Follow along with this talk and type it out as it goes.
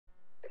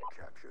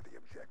Capture the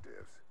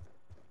objectives.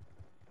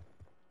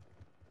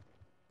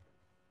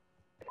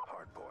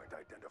 Hardpoint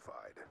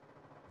identified.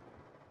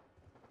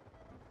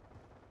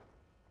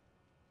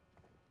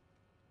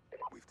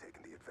 We've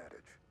taken the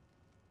advantage.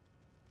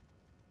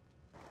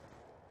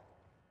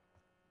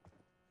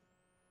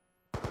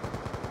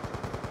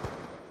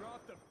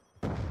 Dropped him.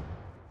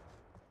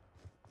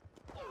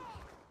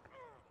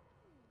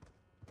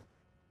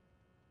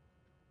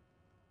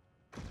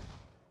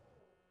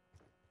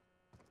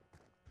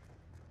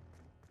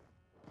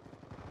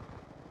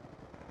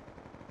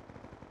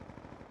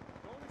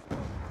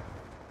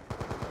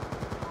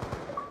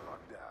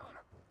 Locked down.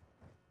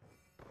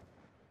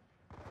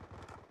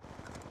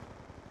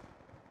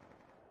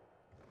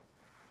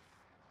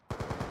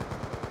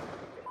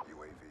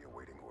 UAV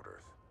awaiting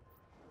orders.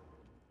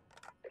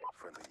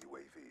 Friendly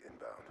UAV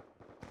inbound.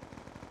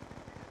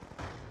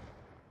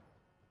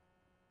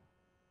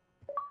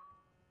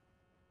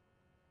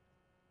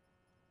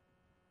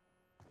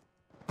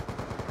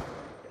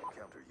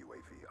 Counter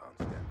UAV on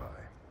standby.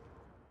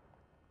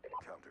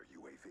 Counter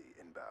UAV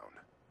inbound.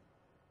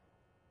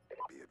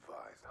 Be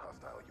advised,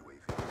 hostile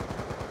UAV.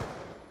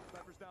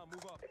 Snipers down,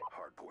 move up.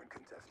 Hardpoint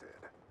contested.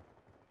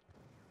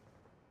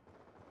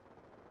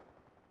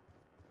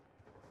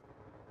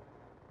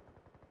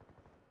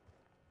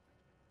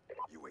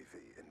 UAV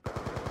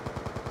inbound.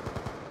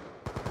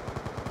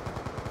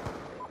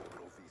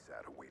 Orbital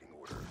VSAT awaiting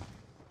orders.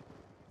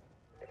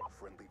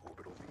 Friendly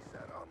orbital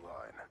VSAT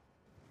online.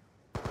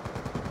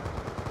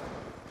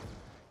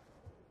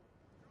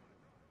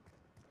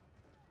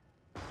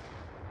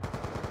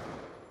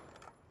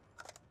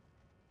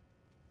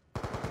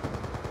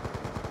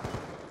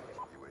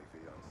 UAV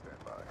on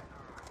standby.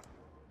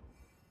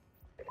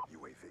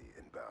 UAV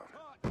inbound.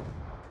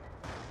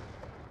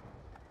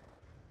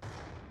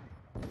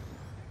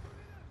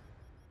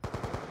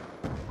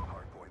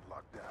 Hardpoint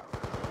locked down.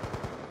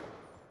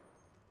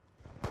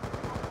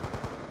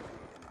 UAV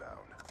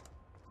inbound.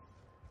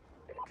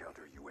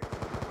 Counter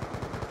UAV.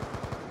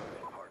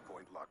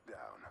 Hardpoint locked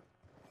down.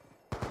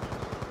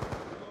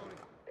 Reloading.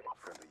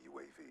 Friendly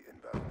UAV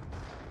inbound.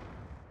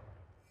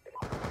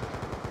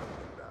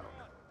 Inbound.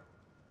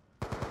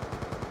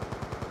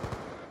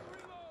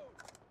 Reload.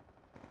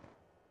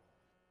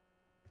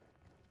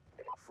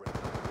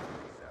 Friendly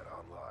VSAT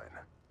online.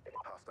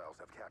 Hostiles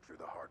have captured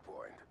the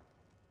hardpoint.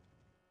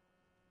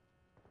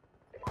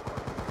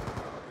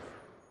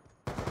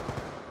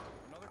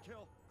 Another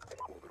kill.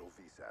 Orbital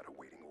VSAT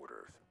awaiting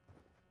orders.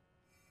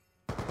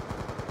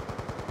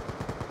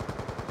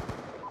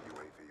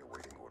 UAV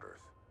awaiting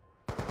orders.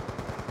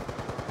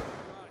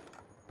 Got it.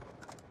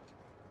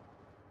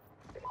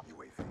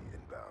 UAV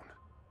inbound.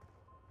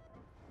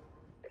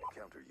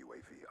 Counter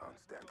UAV on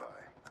standby.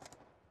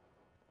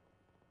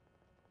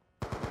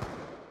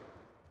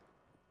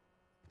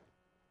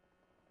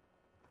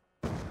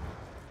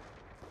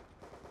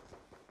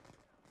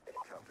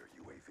 Counter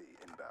UAV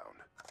inbound.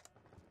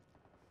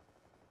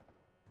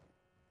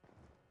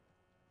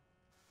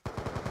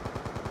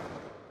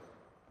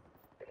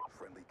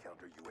 Friendly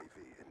counter UAV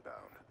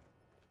inbound.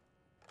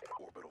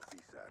 Orbital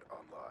VSAT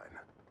online.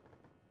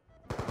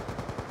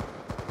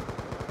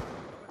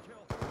 Another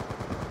kill.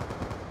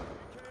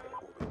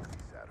 Orbital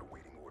VSAT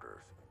awaiting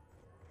orders.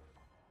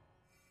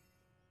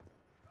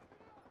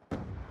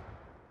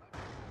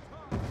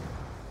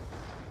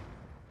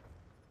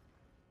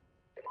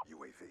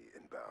 UAV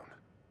inbound.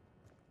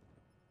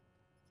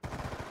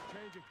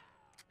 Changing.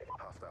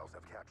 Hostiles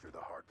have captured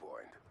the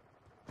hardpoint.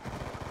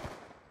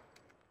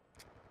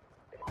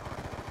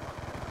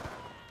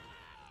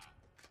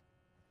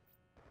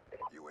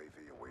 UAV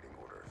awaiting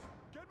orders.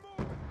 Get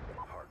moving.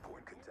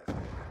 Hardpoint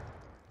contested.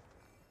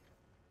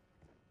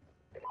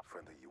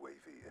 Friendly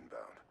UAV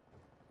inbound.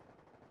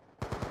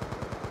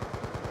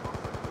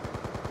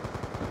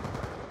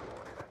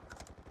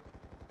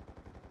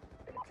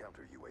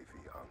 Counter UAV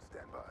on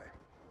standby.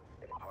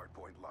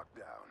 Hardpoint locked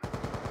down.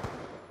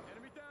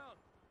 Enemy down.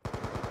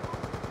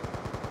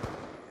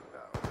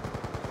 Inbound.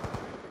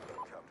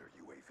 Counter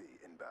UAV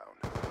inbound.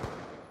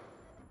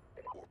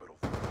 Orbital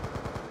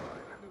VSAT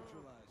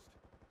Neutralized.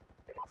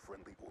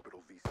 friendly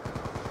orbital VSAT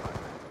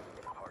online.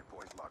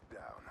 Hardpoint locked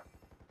down.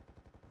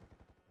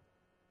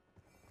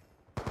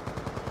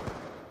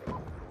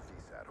 Orbital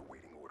VSAT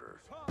awaiting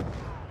orders.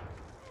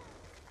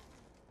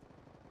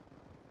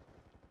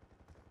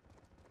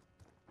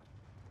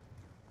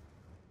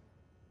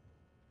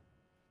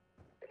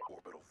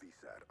 Orbital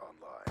VSAT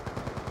online.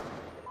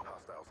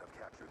 Hostiles have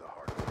captured the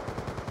hardpoint.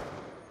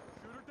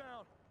 Shooter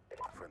down.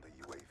 Friendly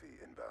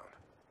UAV inbound.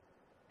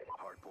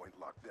 Hardpoint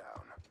locked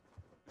down.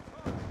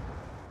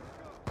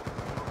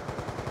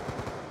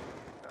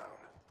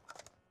 Inbound.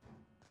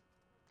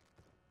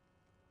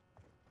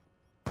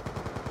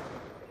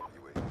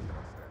 UAV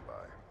on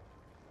standby.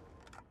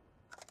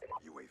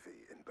 UAV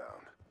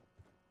inbound.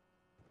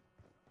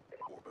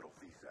 Orbital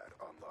VSAT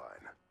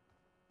online.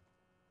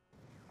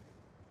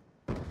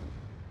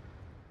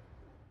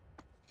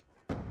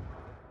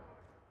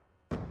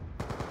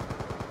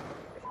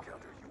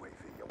 Counter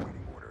UAV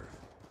awaiting orders.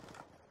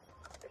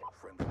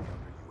 Friendly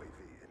counter UAV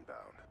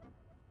inbound.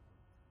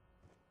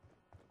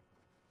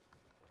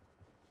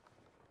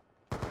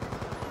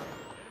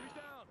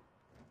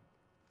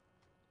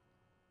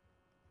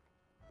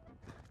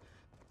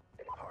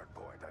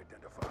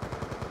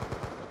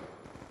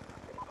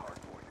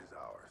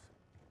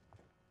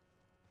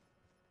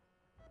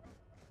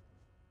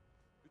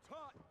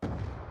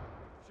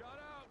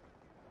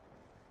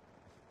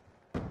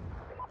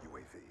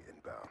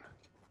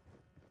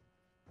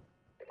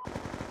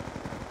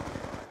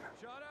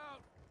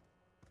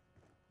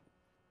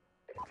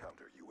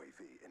 Counter UAV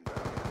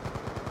inbound.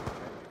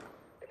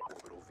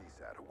 Orbital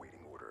VSAT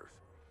awaiting orders.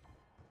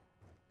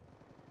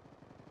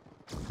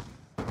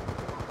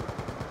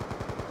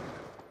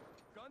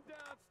 Gun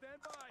down,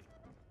 stand by.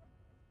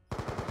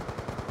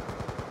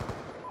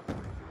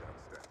 UAV on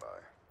standby.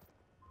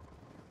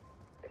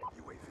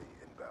 UAV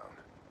inbound.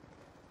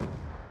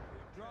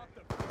 Drop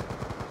them.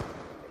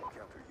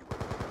 Counter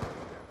UAV on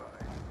standby.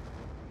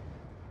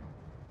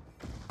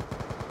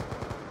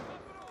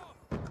 Top it off.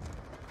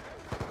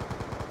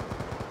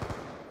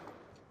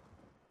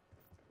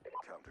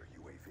 Counter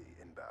UAV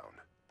inbound.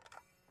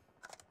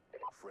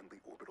 Friendly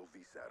orbital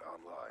VSAT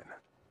online.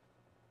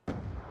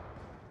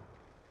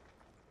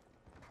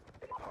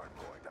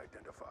 Hardpoint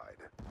identified.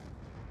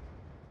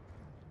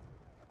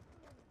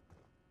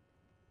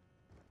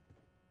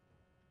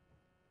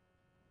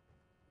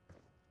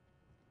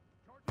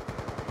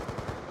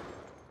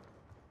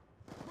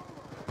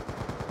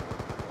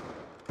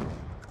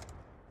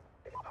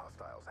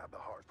 Hostiles have the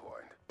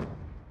hardpoint.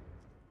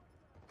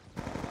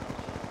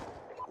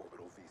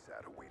 Orbital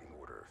VSAT awaiting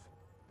orders.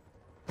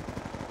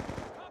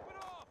 Top it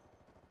off.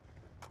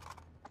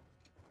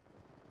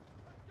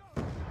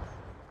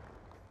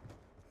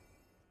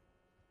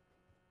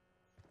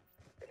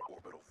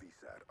 Orbital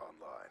VSAT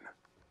online.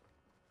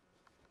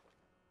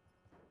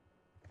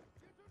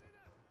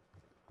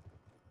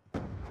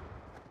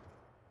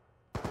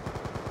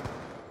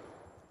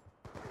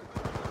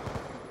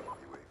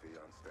 UAV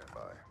on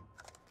standby.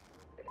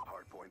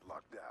 Hardpoint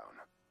locked down.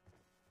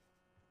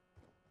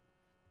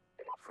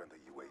 Friendly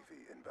UAV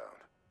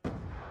inbound.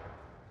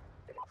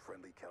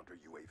 Friendly counter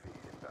UAV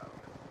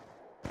inbound.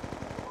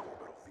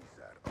 Orbital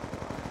VSAT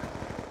online.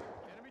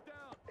 Enemy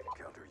down.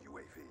 Counter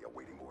UAV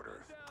awaiting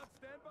orders. Down,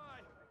 stand by.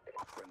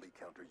 Friendly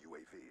counter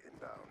UAV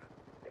inbound.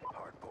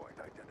 Hardpoint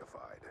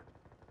identified.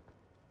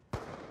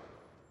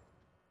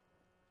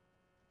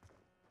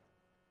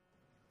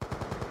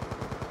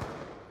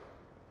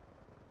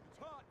 It's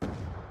hot.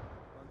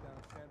 Gun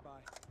down, stand by.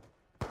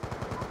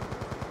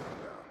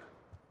 Inbound.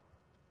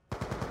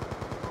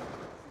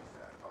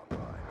 VSAT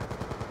online.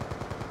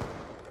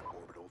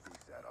 Orbital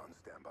VSAT on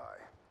standby.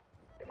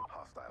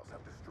 Hostiles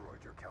have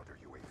destroyed your counter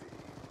UAV.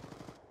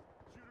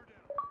 Shoot her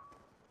down.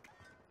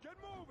 Get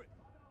moving.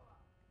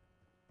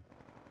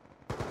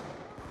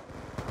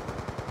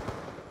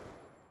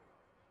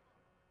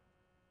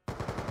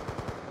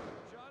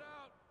 Shot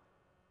out.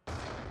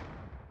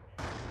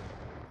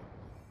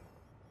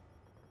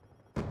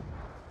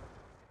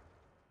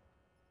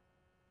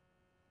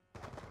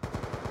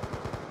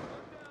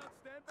 Gun down,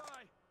 stand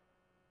by.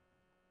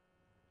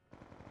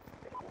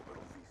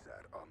 Orbital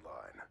VSAT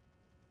online.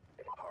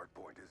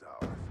 Hardpoint is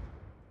ours.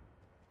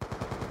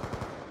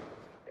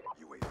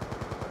 UAV.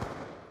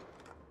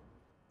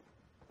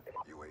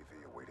 UAV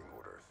awaiting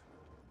orders.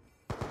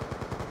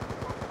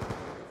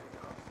 UAV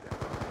on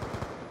standby.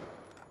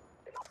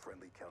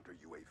 Friendly counter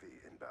UAV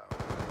inbound.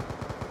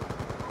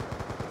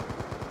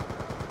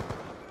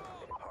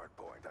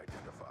 Hardpoint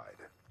identified.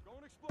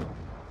 Going explode.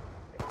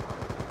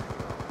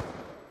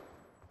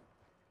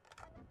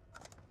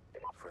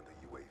 Friendly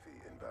UAV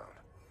inbound.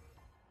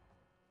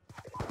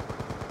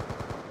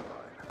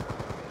 Online.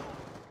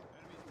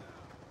 Enemies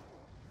down.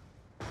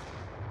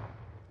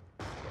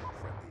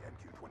 Friendly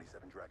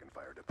MQ-27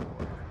 Dragonfire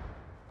deployed.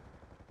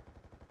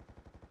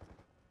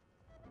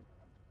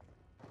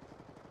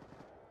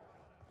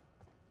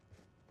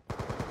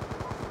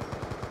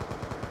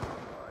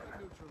 Online.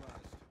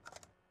 Neutralized.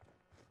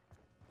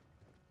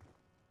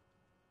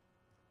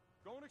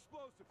 Going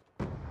explosive.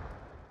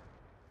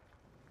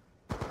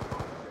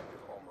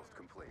 Objective almost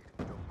complete.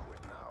 Don't quit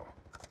now.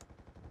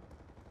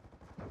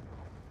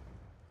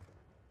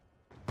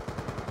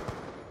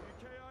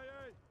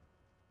 EKIA.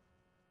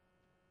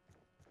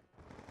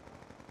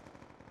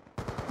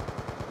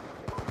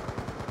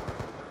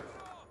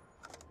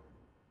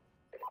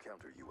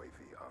 Counter UAV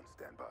on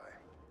standby.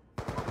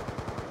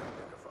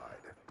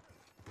 Identified.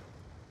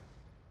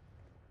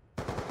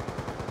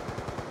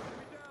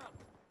 Enemy down.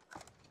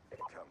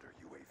 Counter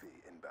UAV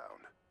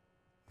inbound.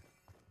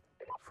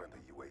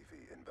 Friendly UAV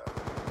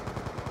inbound.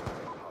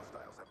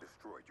 Hostiles have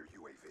destroyed your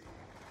UAV.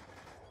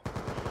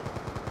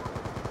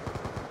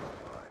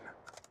 Line.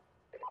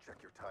 Check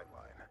your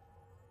timeline.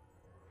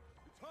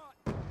 It's hot.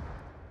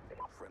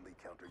 Friendly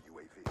counter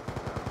UAV.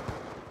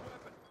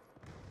 Weapon.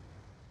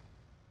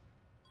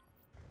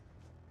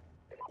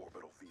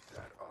 Orbital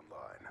VSAT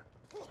online.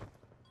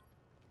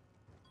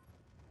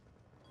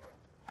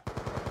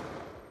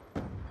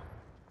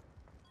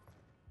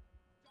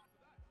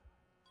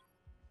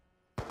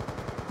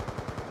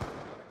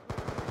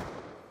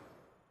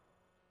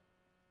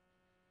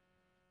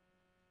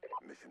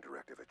 Mission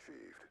directive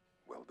achieved.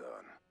 Well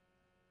done.